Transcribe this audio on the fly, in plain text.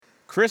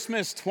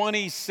Christmas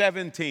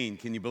 2017.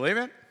 Can you believe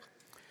it?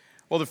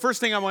 Well, the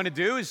first thing I want to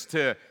do is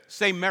to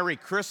say Merry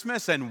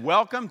Christmas and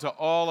welcome to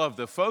all of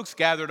the folks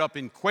gathered up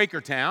in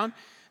Quakertown,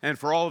 and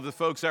for all of the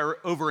folks that are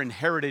over in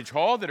Heritage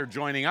Hall that are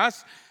joining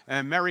us.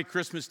 Merry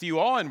Christmas to you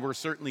all, and we're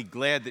certainly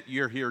glad that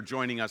you're here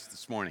joining us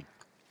this morning.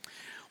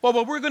 Well,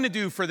 what we're going to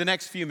do for the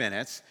next few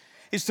minutes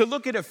is to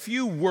look at a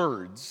few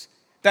words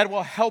that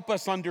will help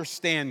us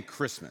understand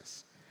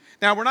Christmas.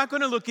 Now, we're not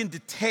going to look in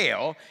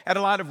detail at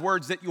a lot of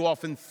words that you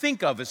often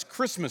think of as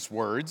Christmas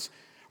words.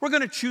 We're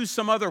going to choose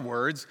some other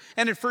words,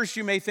 and at first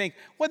you may think,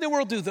 what in the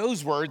world do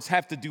those words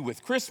have to do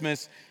with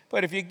Christmas?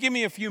 But if you give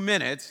me a few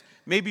minutes,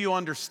 maybe you'll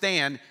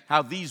understand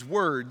how these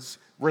words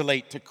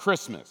relate to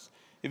Christmas.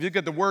 If you look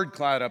at the word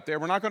cloud up there,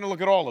 we're not going to look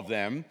at all of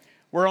them.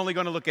 We're only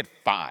going to look at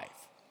 5.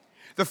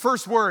 The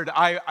first word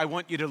I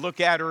want you to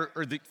look at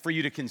for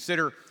you to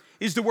consider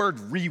is the word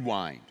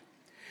rewind.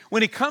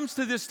 When it comes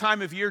to this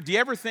time of year, do you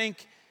ever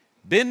think,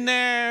 been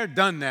there,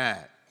 done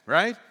that,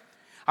 right?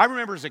 I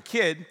remember as a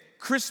kid,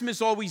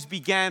 Christmas always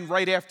began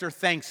right after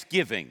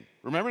Thanksgiving.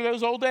 Remember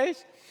those old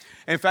days?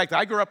 In fact,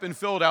 I grew up in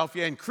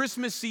Philadelphia, and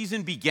Christmas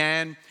season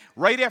began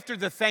right after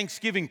the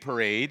Thanksgiving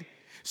parade.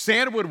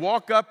 Santa would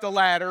walk up the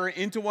ladder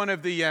into one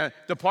of the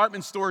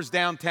department stores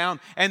downtown,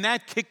 and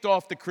that kicked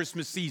off the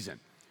Christmas season.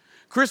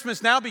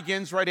 Christmas now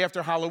begins right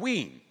after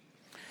Halloween.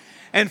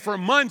 And for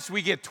months,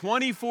 we get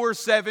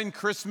 24/7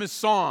 Christmas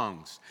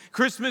songs.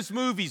 Christmas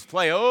movies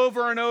play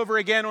over and over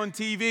again on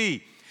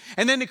TV.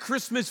 And then the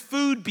Christmas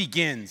food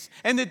begins,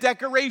 and the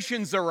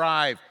decorations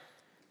arrive.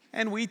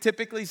 And we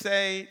typically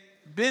say,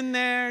 been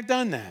there,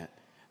 done that.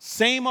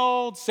 Same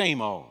old,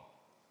 same old.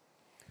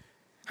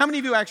 How many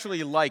of you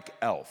actually like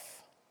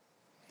Elf?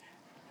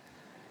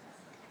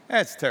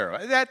 That's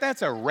terrible.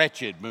 That's a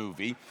wretched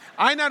movie.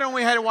 I not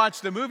only had to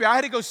watch the movie, I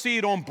had to go see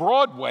it on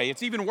Broadway.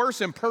 It's even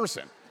worse in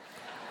person.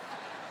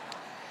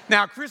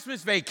 Now,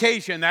 Christmas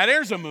Vacation, now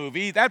there's a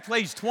movie that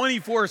plays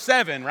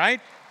 24/7, right?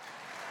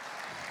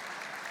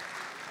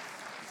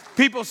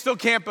 People still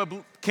can't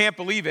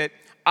believe it.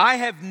 I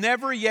have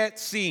never yet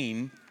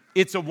seen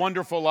It's a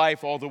Wonderful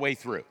Life all the way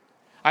through.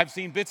 I've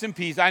seen bits and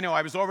pieces. I know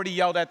I was already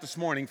yelled at this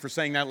morning for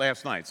saying that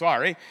last night.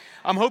 Sorry.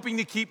 I'm hoping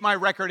to keep my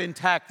record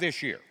intact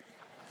this year.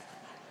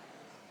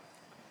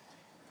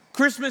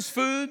 Christmas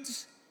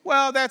foods,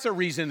 well, that's a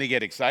reason to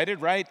get excited,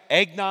 right?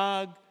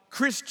 Eggnog,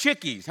 Chris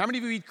Chickies. How many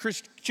of you eat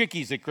Chris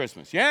Chickies at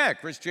Christmas? Yeah,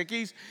 Chris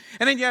Chickies.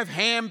 And then you have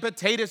ham,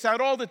 potato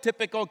salad, all the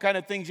typical kind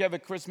of things you have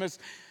at Christmas.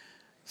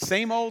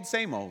 Same old,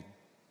 same old.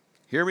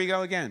 Here we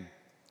go again.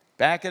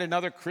 Back at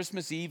another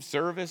Christmas Eve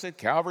service at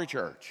Calvary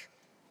Church.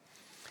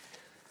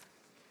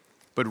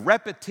 But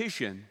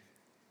repetition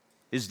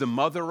is the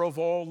mother of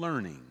all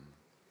learning,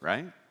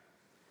 right?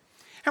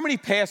 How many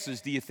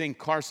passes do you think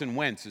Carson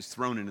Wentz has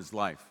thrown in his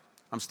life?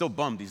 I'm still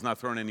bummed he's not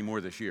throwing any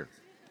more this year.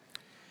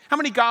 How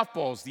many golf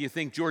balls do you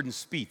think Jordan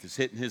Spieth has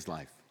hit in his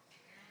life?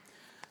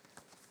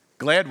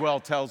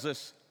 Gladwell tells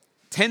us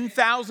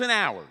 10,000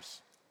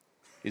 hours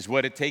is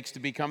what it takes to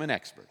become an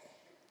expert.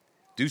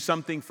 Do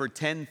something for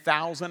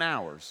 10,000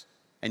 hours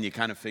and you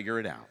kind of figure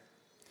it out.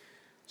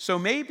 So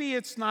maybe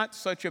it's not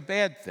such a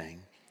bad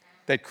thing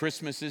that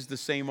Christmas is the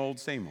same old,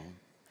 same old.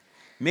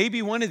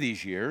 Maybe one of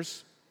these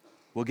years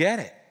we'll get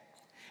it.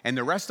 And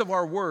the rest of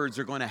our words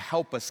are going to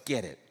help us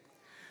get it.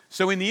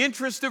 So in the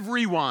interest of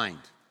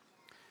rewind,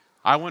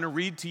 I want to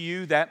read to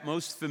you that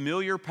most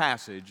familiar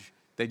passage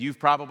that you've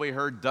probably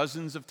heard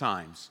dozens of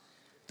times,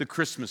 the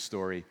Christmas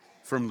story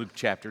from Luke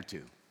chapter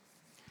 2.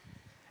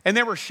 And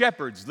there were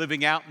shepherds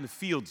living out in the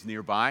fields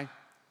nearby,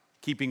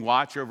 keeping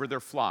watch over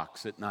their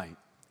flocks at night.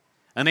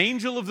 An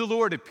angel of the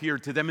Lord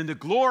appeared to them, and the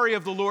glory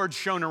of the Lord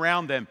shone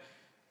around them,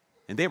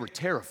 and they were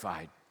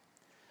terrified.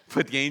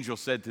 But the angel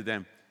said to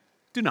them,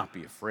 "Do not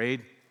be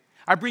afraid.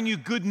 I bring you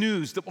good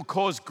news that will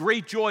cause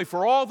great joy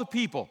for all the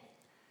people.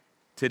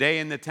 Today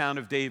in the town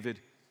of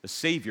David, a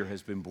Savior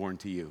has been born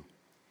to you.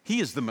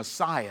 He is the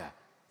Messiah,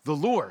 the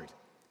Lord.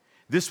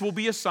 This will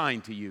be a sign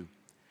to you.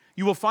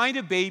 You will find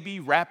a baby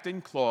wrapped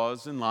in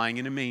cloths and lying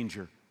in a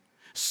manger."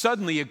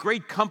 Suddenly, a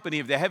great company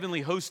of the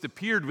heavenly host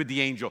appeared with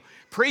the angel,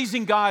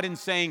 praising God and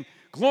saying,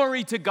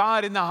 "Glory to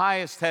God in the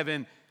highest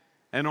heaven,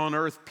 and on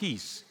earth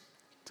peace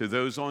to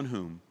those on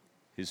whom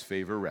his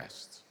favor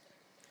rests."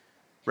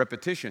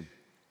 Repetition,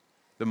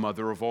 the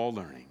mother of all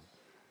learning.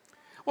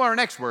 Well, our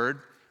next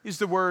word is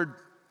the word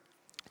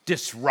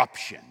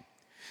disruption.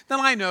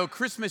 Now, I know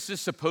Christmas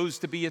is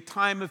supposed to be a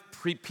time of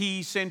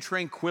peace and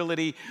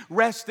tranquility,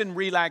 rest and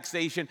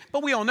relaxation,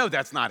 but we all know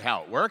that's not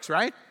how it works,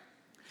 right?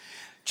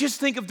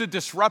 Just think of the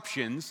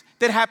disruptions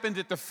that happened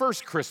at the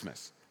first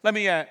Christmas. Let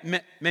me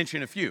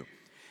mention a few.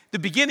 The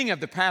beginning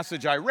of the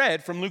passage I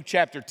read from Luke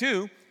chapter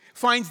 2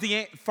 finds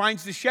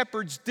the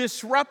shepherds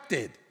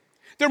disrupted.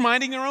 They're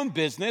minding their own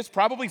business,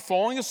 probably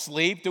falling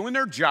asleep, doing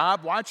their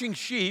job, watching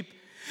sheep,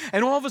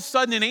 and all of a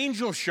sudden an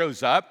angel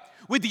shows up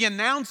with the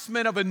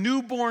announcement of a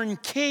newborn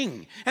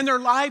king, and their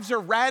lives are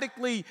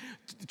radically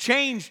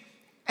changed,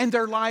 and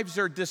their lives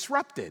are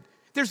disrupted.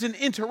 There's an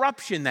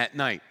interruption that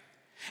night.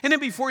 And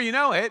then before you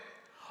know it,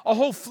 a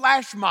whole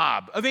flash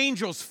mob of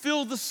angels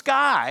fill the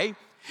sky,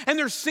 And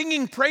they're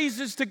singing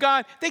praises to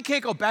God. They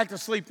can't go back to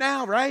sleep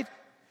now, right?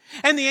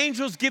 And the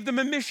angels give them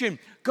a mission.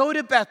 Go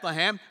to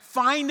Bethlehem,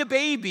 find a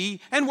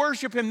baby, and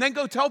worship him. Then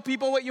go tell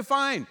people what you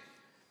find.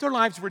 Their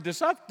lives were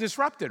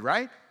disrupted,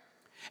 right?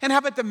 And how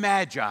about the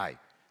Magi,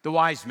 the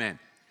wise men?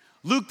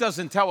 Luke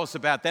doesn't tell us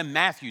about them.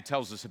 Matthew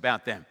tells us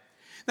about them.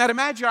 Now, the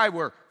Magi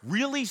were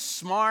really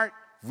smart,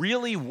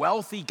 really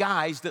wealthy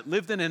guys that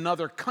lived in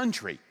another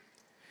country.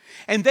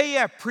 And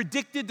they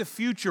predicted the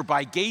future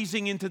by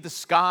gazing into the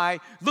sky,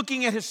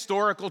 looking at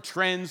historical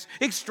trends,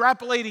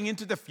 extrapolating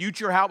into the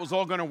future how it was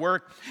all going to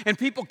work. And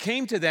people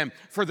came to them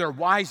for their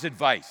wise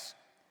advice.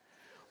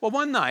 Well,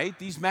 one night,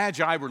 these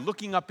Magi were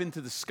looking up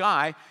into the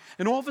sky,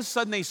 and all of a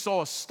sudden they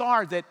saw a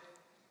star that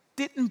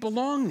didn't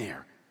belong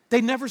there.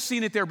 They'd never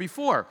seen it there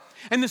before.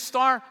 And the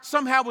star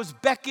somehow was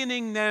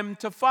beckoning them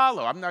to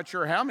follow. I'm not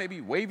sure how,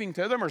 maybe waving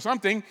to them or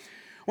something.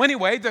 Well,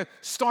 anyway, the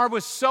star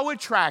was so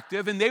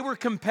attractive, and they were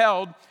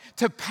compelled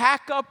to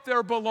pack up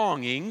their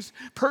belongings,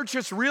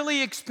 purchase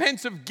really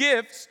expensive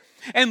gifts,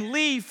 and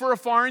leave for a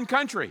foreign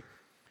country.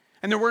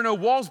 And there were no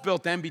walls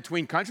built then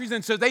between countries,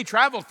 and so they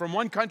traveled from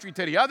one country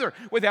to the other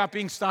without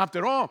being stopped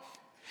at all.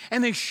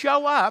 And they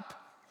show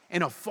up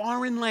in a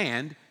foreign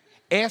land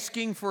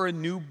asking for a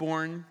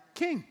newborn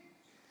king.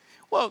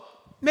 Well,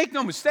 make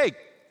no mistake,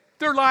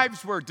 their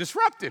lives were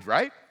disrupted,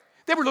 right?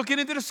 They were looking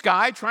into the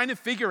sky, trying to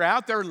figure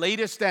out their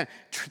latest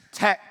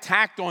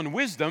tact on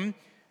wisdom,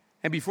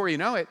 and before you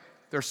know it,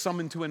 they're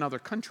summoned to another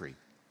country.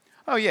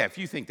 Oh yeah, if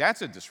you think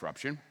that's a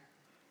disruption.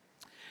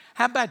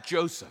 How about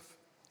Joseph?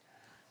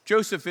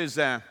 Joseph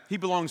he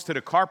belongs to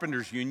the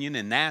Carpenters Union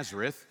in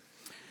Nazareth,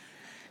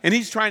 and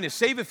he's trying to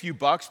save a few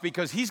bucks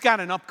because he's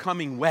got an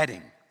upcoming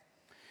wedding.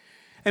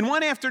 And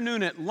one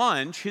afternoon at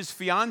lunch, his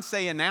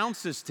fiancée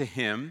announces to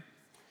him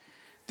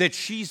that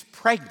she's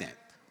pregnant.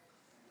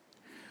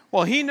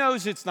 Well, he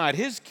knows it's not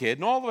his kid,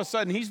 and all of a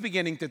sudden he's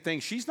beginning to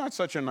think she's not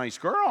such a nice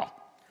girl.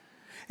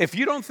 If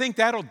you don't think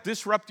that'll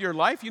disrupt your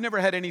life, you never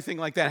had anything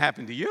like that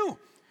happen to you.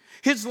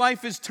 His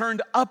life is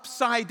turned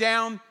upside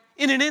down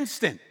in an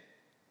instant.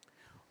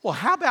 Well,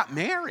 how about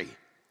Mary?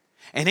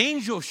 An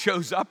angel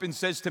shows up and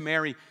says to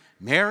Mary,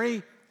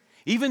 Mary,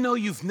 even though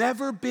you've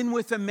never been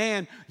with a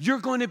man, you're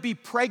going to be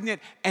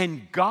pregnant,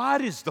 and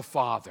God is the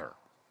father.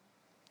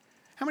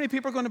 How many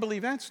people are going to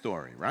believe that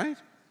story, right?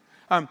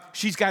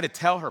 She's got to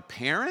tell her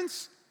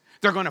parents.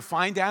 They're going to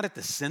find out at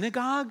the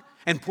synagogue.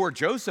 And poor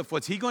Joseph,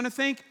 what's he going to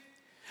think?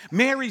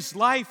 Mary's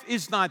life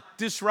is not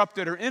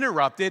disrupted or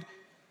interrupted.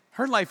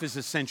 Her life is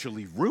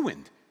essentially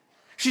ruined.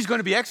 She's going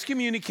to be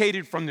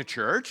excommunicated from the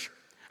church.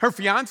 Her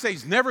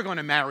fiancé's never going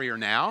to marry her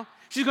now.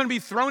 She's going to be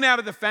thrown out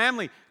of the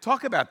family.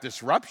 Talk about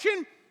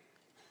disruption.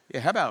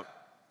 Yeah, how about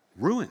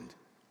ruined?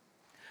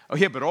 Oh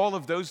yeah, but all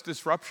of those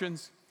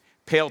disruptions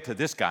pale to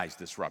this guy's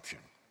disruption.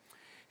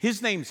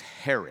 His name's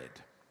Herod.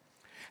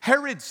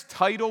 Herod's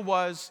title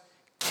was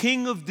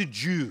King of the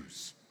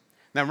Jews.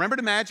 Now remember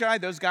the Magi,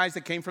 those guys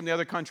that came from the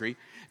other country?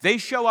 They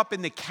show up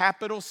in the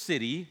capital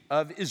city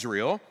of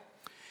Israel,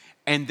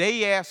 and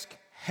they ask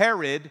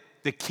Herod,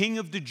 the king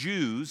of the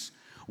Jews,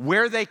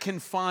 where they can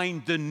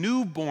find the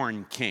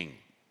newborn king.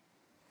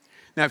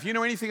 Now, if you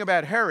know anything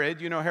about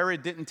Herod, you know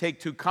Herod didn't take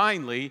too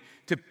kindly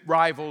to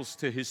rivals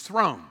to his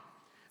throne.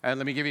 Let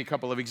me give you a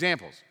couple of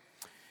examples.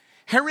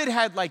 Herod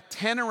had like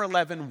 10 or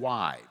 11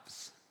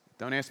 wives.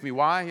 Don't ask me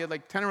why. He had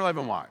like 10 or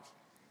 11 wives.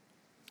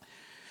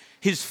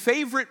 His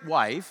favorite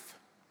wife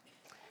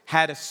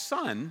had a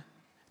son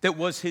that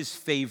was his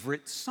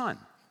favorite son.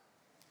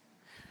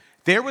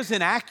 There was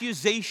an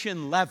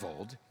accusation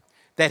leveled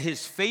that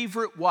his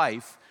favorite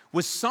wife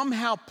was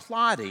somehow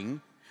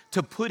plotting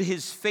to put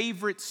his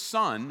favorite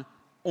son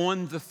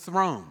on the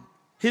throne,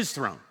 his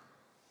throne.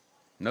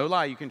 No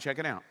lie, you can check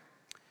it out.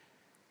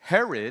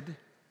 Herod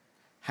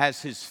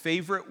has his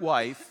favorite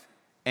wife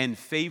and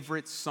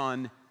favorite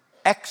son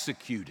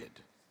executed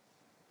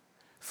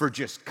for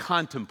just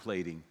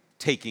contemplating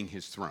taking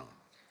his throne.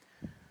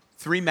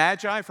 3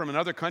 Magi from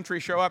another country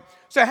show up.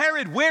 So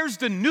Herod, where's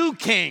the new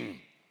king?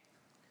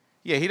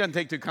 Yeah, he doesn't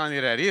take too kindly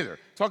to that either.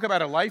 Talk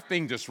about a life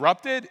being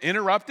disrupted,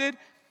 interrupted.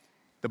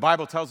 The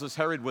Bible tells us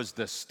Herod was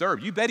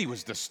disturbed. You bet he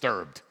was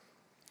disturbed.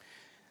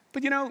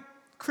 But you know,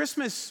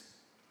 Christmas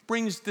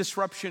brings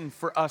disruption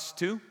for us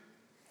too.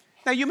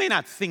 Now, you may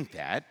not think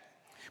that,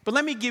 but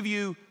let me give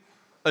you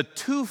a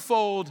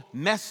twofold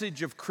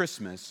message of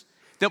Christmas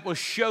that will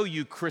show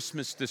you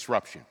Christmas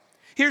disruption.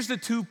 Here's the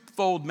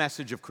twofold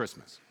message of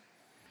Christmas.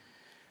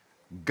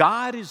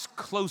 God is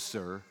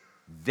closer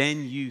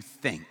than you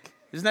think.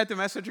 Isn't that the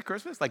message of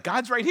Christmas? Like,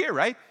 God's right here,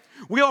 right?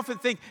 We often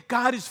think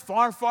God is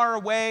far, far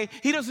away.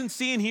 He doesn't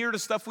see and hear the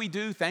stuff we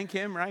do. Thank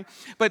him, right?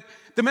 But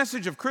the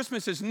message of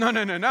Christmas is,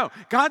 no.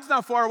 God's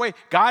not far away.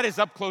 God is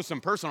up close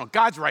and personal.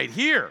 God's right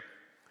here.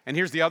 And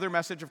here's the other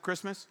message of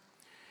Christmas.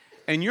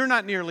 And you're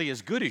not nearly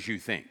as good as you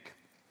think.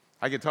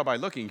 I can tell by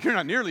looking, you're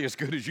not nearly as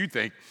good as you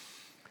think.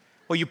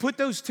 Well, you put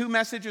those two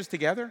messages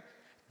together,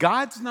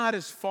 God's not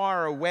as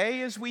far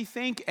away as we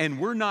think, and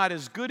we're not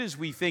as good as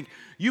we think.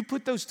 You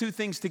put those two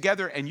things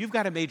together, and you've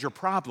got a major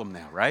problem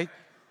now, right?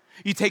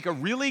 You take a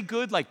really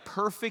good, like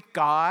perfect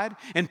God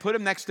and put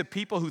him next to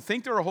people who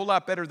think they're a whole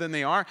lot better than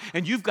they are,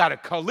 and you've got a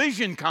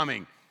collision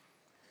coming.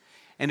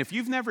 And if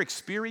you've never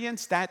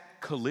experienced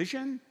that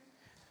collision,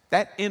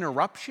 that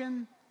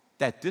interruption,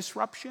 that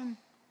disruption,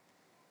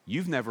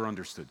 you've never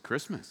understood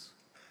Christmas.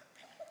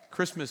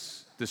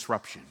 Christmas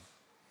disruption.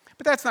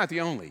 But that's not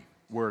the only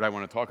word I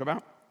want to talk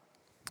about.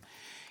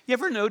 You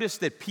ever notice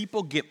that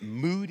people get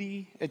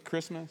moody at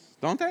Christmas?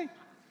 Don't they?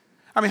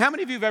 I mean, how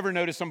many of you have ever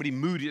noticed somebody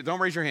moody? Don't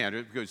raise your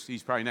hand because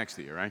he's probably next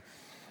to you, right?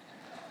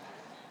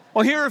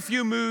 Well, here are a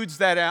few moods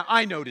that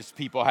I notice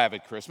people have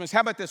at Christmas. How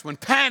about this one?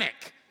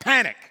 Panic.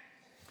 Panic.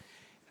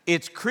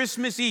 It's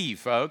Christmas Eve,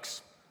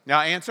 folks.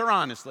 Now, answer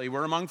honestly.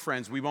 We're among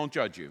friends. We won't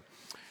judge you.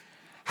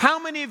 How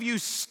many of you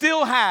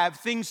still have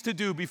things to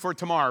do before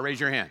tomorrow? Raise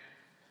your hand.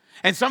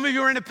 And some of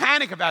you are in a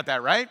panic about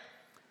that, right?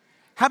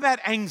 How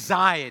about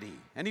anxiety?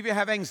 Any of you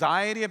have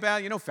anxiety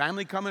about,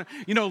 family coming?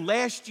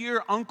 Last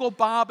year, Uncle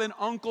Bob and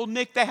Uncle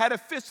Nick, they had a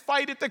fist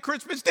fight at the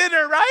Christmas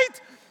dinner,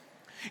 right?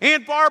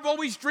 Aunt Barb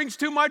always drinks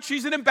too much.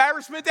 She's an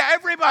embarrassment to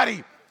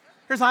everybody.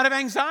 There's a lot of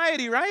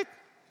anxiety, right?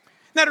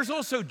 Now, there's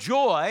also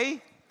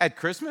joy at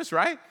Christmas,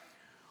 right?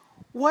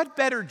 What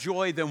better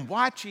joy than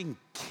watching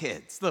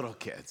kids, little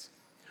kids,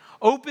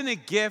 open a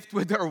gift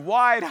with their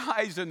wide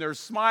eyes and their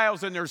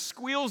smiles and their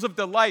squeals of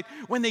delight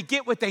when they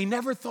get what they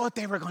never thought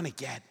they were going to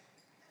get?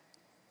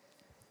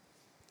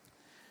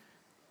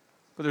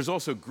 But there's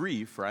also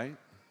grief, right?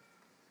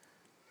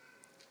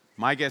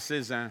 My guess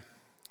is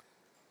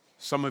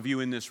some of you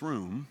in this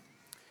room,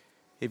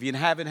 if you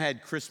haven't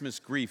had Christmas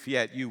grief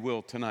yet, you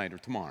will tonight or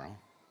tomorrow.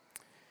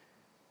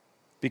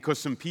 Because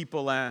some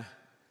people that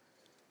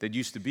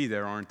used to be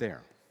there aren't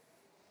there.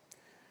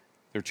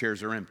 Their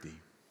chairs are empty.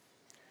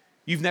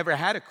 You've never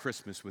had a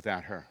Christmas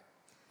without her.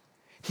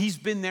 He's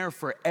been there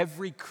for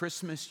every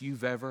Christmas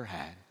you've ever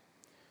had.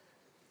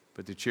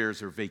 But the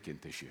chairs are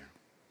vacant this year.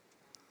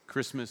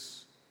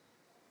 Christmas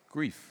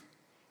grief.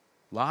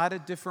 A lot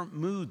of different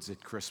moods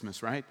at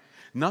Christmas, right?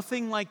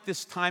 Nothing like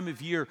this time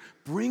of year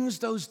brings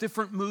those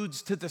different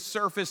moods to the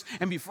surface,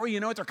 and before you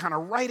know it, they're kind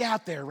of right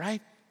out there,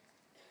 right?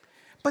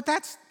 But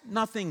that's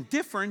nothing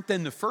different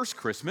than the first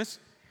Christmas.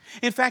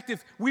 In fact,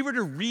 if we were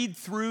to read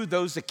through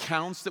those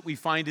accounts that we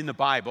find in the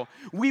Bible,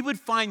 we would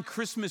find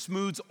Christmas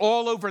moods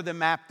all over the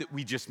map that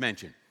we just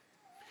mentioned.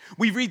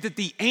 We read that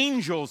the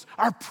angels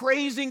are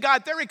praising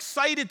God. They're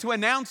excited to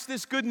announce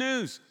this good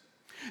news.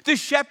 The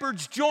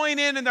shepherds join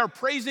in and they're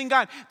praising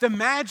God. The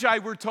Magi,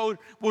 we're told,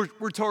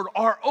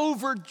 are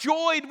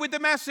overjoyed with the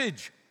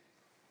message.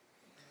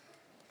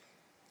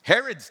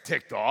 Herod's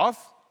ticked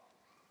off.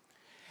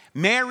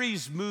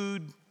 Mary's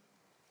mood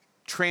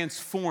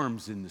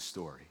transforms in the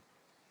story.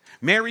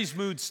 Mary's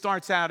mood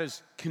starts out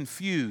as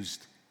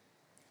confused.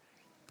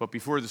 But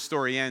before the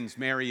story ends,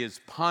 Mary is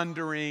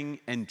pondering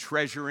and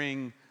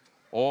treasuring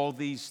all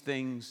these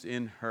things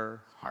in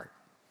her heart.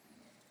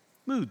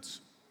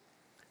 Moods.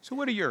 So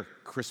what are your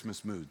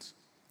Christmas moods?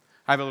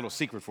 I have a little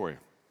secret for you.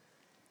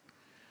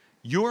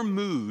 Your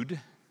mood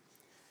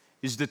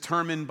is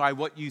determined by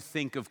what you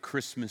think of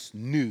Christmas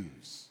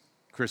news.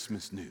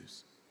 Christmas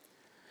news.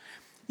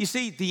 You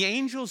see, the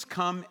angels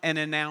come and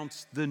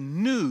announce the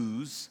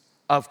news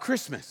of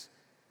Christmas.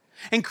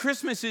 And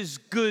Christmas is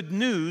good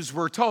news,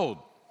 we're told.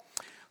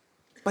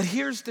 But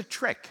here's the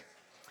trick.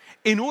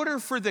 In order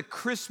for the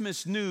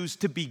Christmas news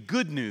to be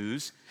good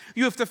news,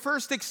 you have to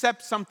first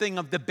accept something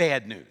of the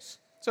bad news.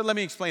 So let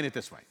me explain it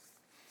this way.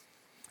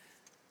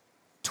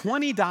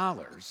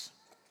 $20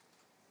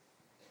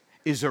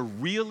 is a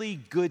really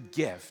good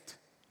gift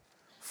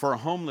for a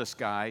homeless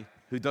guy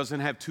who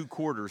doesn't have 2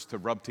 quarters to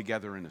rub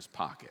together in his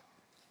pocket.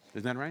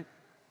 Isn't that right?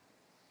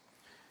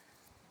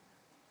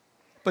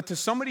 But to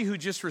somebody who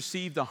just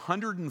received a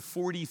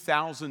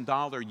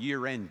 $140,000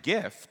 year-end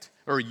gift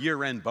or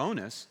year-end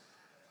bonus,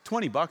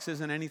 $20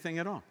 isn't anything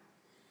at all.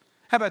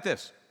 How about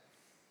this?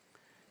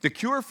 The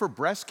cure for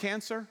breast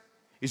cancer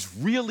is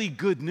really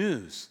good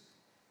news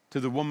to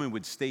the woman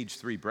with stage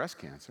 3 breast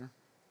cancer.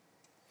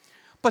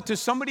 But to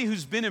somebody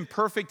who's been in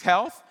perfect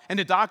health and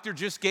the doctor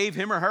just gave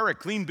him or her a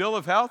clean bill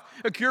of health,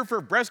 a cure for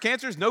breast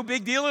cancer is no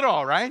big deal at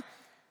all, right?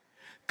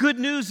 Good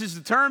news is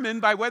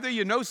determined by whether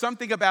you know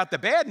something about the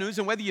bad news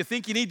and whether you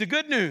think you need the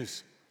good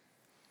news.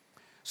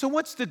 So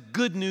what's the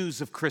good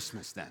news of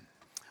Christmas then?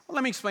 Well,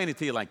 let me explain it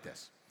to you like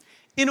this.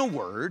 In a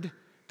word,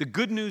 the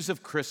good news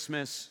of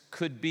Christmas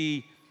could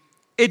be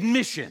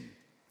admission.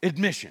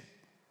 Admission.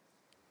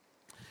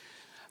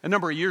 A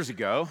number of years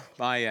ago,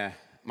 my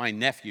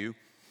nephew,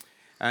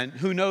 and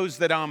who knows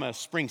that I'm a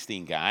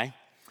Springsteen guy,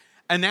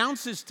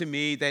 announces to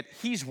me that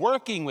he's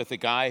working with a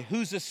guy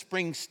who's a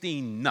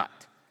Springsteen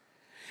nut.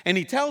 And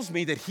he tells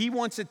me that he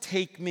wants to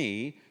take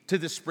me to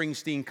the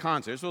Springsteen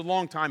concert. This was a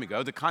long time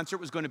ago. The concert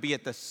was going to be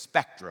at the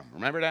Spectrum.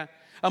 Remember that?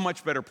 A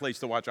much better place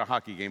to watch a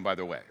hockey game, by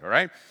the way, all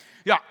right?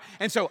 Yeah,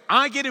 and so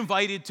I get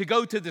invited to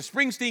go to the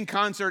Springsteen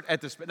concert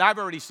at the, I've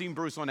already seen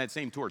Bruce on that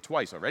same tour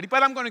twice already,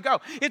 but I'm going to go.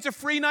 It's a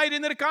free night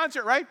into the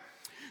concert, right?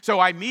 So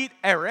I meet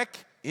Eric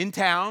in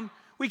town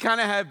We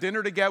kind of have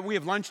dinner together, we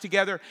have lunch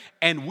together,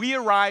 and we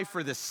arrive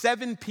for the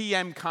 7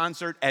 p.m.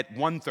 concert at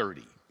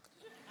 1:30.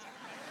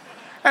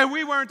 And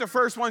we weren't the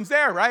first ones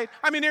there, right?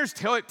 I mean, there's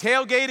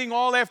tailgating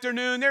all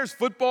afternoon. There's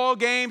football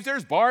games.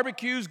 There's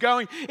barbecues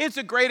going. It's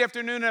a great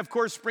afternoon. And, of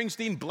course,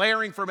 Springsteen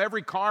blaring from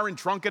every car and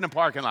trunk in the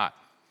parking lot.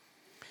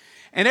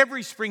 And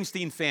every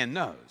Springsteen fan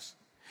knows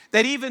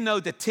that even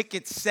though the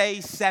tickets say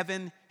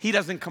 7, he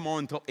doesn't come on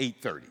until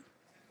 8:30.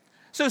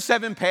 So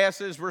 7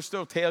 passes. We're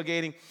still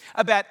tailgating.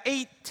 About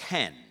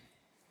 8:10,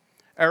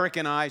 Eric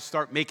and I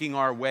start making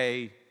our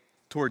way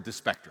toward the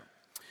Spectrum.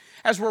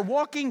 As we're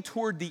walking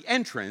toward the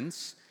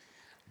entrance,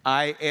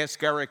 I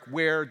ask Eric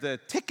where the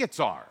tickets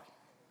are.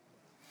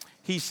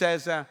 He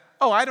says,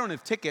 I don't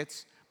have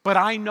tickets, but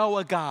I know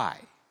a guy.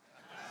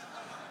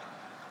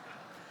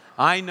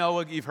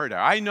 You've heard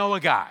that. I know a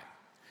guy.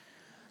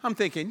 I'm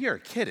thinking, you're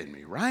kidding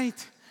me,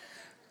 right?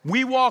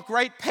 We walk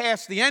right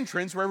past the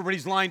entrance where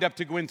everybody's lined up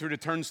to go in through the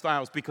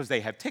turnstiles because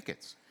they have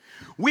tickets.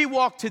 We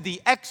walk to the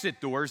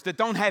exit doors that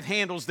don't have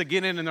handles to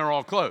get in and they're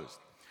all closed.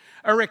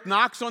 Eric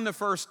knocks on the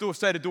first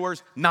set of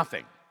doors,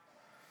 nothing.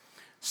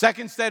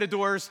 Second set of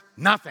doors,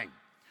 nothing.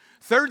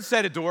 Third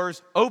set of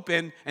doors,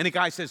 open, and the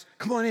guy says,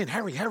 come on in,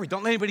 hurry,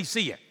 don't let anybody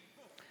see you.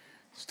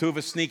 So 2 of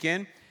us sneak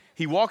in.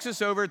 He walks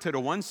us over to the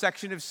one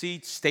section of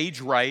seats,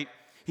 stage right.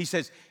 He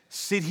says,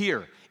 sit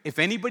here. If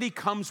anybody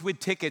comes with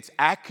tickets,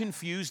 act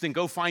confused and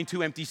go find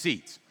 2 empty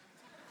seats.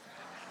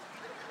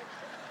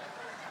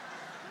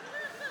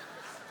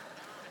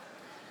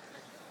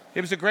 It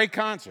was a great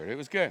concert. It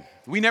was good.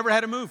 We never had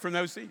to move from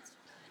those seats.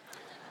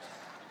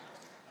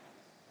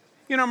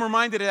 You know, I'm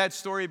reminded of that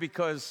story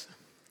because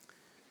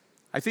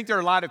I think there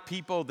are a lot of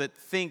people that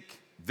think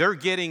they're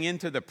getting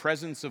into the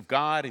presence of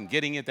God and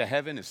getting into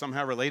heaven is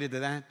somehow related to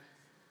that.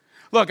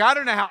 Look, I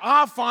don't know how.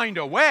 I'll find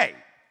a way.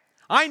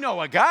 I know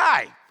a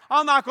guy.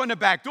 I'll knock on the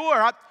back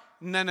door.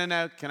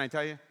 No. Can I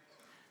tell you?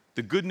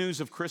 The good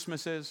news of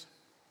Christmas is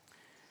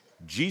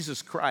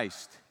Jesus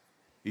Christ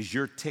is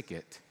your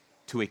ticket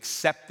to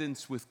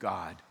acceptance with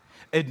God.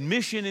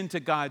 Admission into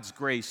God's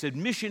grace,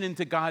 admission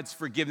into God's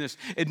forgiveness,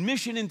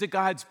 admission into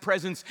God's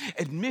presence,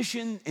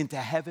 admission into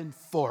heaven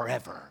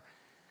forever.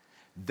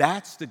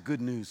 That's the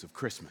good news of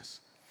Christmas.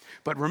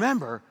 But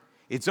remember,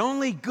 it's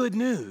only good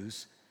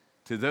news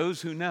to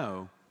those who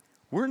know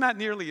we're not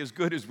nearly as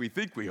good as we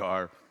think we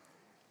are.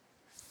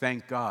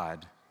 Thank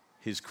God,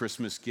 his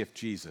Christmas gift,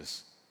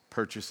 Jesus,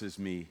 purchases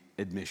me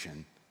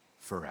admission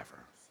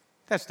forever.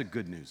 That's the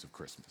good news of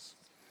Christmas.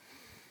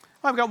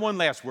 I've got one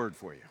last word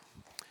for you.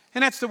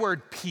 And that's the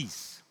word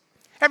peace.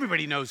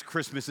 Everybody knows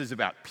Christmas is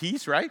about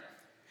peace, right?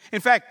 In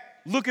fact,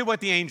 look at what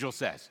the angel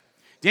says.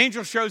 The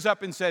angel shows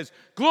up and says,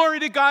 glory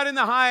to God in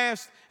the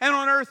highest, and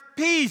on earth,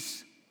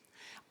 peace.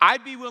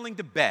 I'd be willing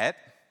to bet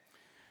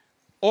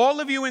all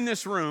of you in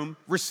this room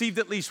received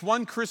at least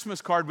one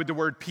Christmas card with the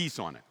word peace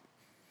on it.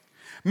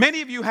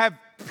 Many of you have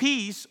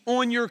peace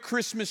on your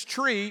Christmas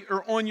tree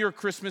or on your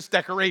Christmas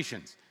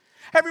decorations.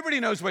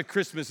 Everybody knows what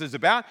Christmas is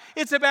about.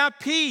 It's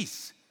about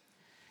peace.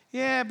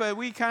 Yeah, but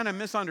we kind of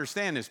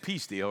misunderstand this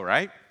peace deal,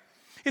 right?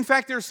 In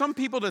fact, there are some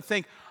people that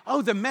think,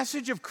 the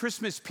message of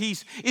Christmas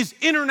peace is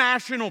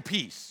international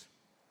peace.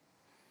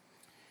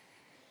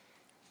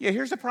 Yeah,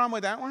 here's the problem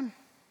with that one.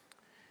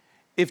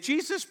 If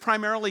Jesus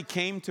primarily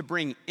came to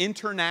bring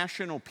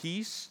international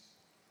peace,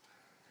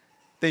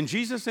 then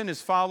Jesus and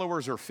his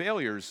followers are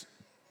failures.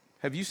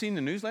 Have you seen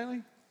the news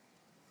lately?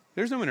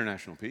 There's no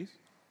international peace.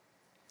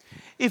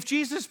 If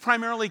Jesus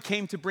primarily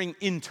came to bring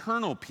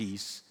internal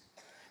peace,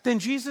 then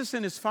Jesus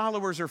and his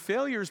followers are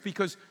failures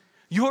because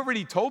you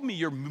already told me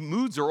your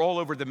moods are all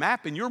over the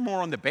map and you're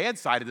more on the bad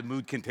side of the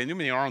mood continuum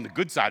than you are on the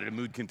good side of the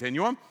mood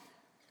continuum.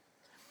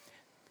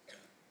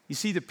 You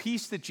see, the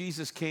peace that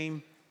Jesus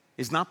came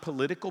is not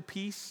political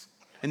peace,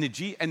 and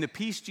the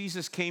peace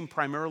Jesus came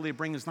primarily to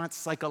bring is not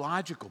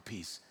psychological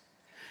peace.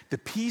 The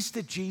peace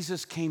that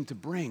Jesus came to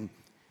bring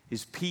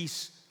is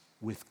peace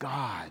with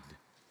God.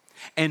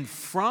 And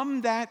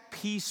from that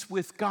peace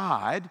with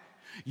God,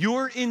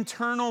 your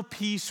internal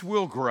peace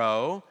will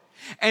grow,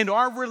 and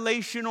our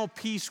relational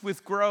peace will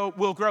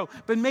grow.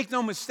 But make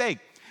no mistake,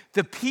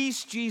 the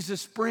peace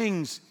Jesus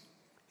brings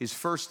is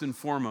first and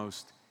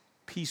foremost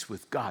peace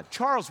with God.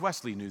 Charles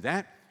Wesley knew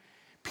that.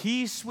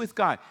 Peace with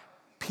God.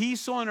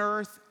 Peace on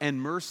earth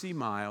and mercy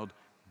mild,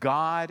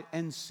 God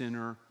and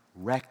sinner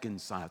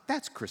reconciled.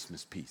 That's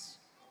Christmas peace.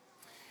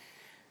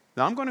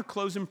 Now I'm going to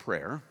close in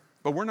prayer,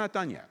 but we're not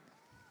done yet.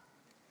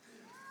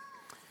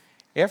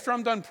 After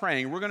I'm done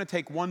praying, we're going to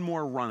take one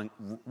more run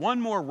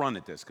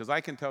at this, because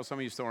I can tell some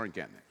of you still aren't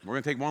getting it. We're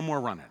going to take one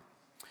more run at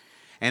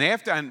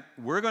it. And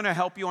we're going to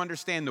help you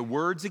understand the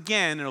words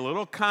again in a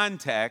little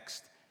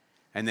context,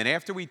 and then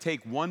after we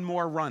take one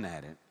more run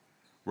at it,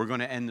 we're going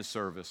to end the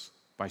service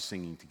by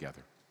singing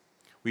together.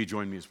 Will you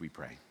join me as we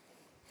pray?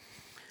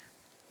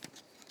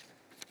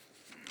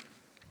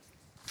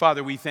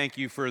 Father, we thank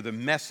you for the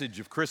message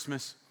of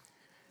Christmas.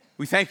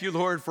 We thank you,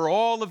 Lord, for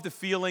all of the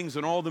feelings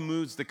and all the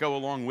moods that go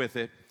along with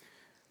it.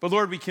 But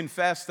Lord, we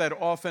confess that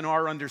often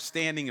our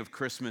understanding of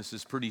Christmas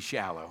is pretty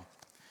shallow.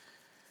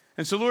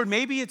 And so, Lord,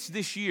 maybe it's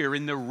this year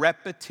in the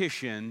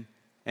repetition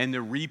and the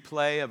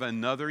replay of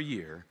another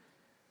year,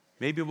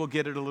 maybe we'll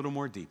get it a little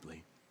more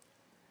deeply.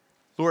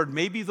 Lord,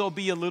 maybe there'll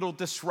be a little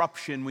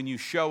disruption when you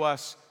show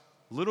us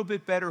a little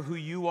bit better who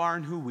you are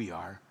and who we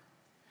are.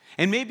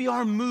 And maybe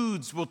our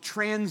moods will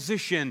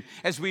transition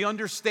as we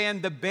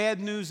understand the bad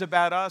news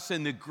about us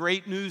and the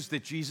great news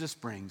that Jesus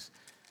brings.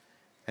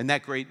 And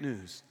that great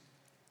news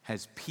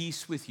has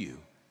peace with you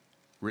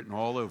written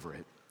all over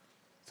it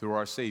through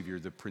our Savior,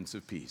 the Prince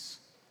of Peace,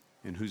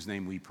 in whose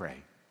name we pray.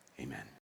 Amen.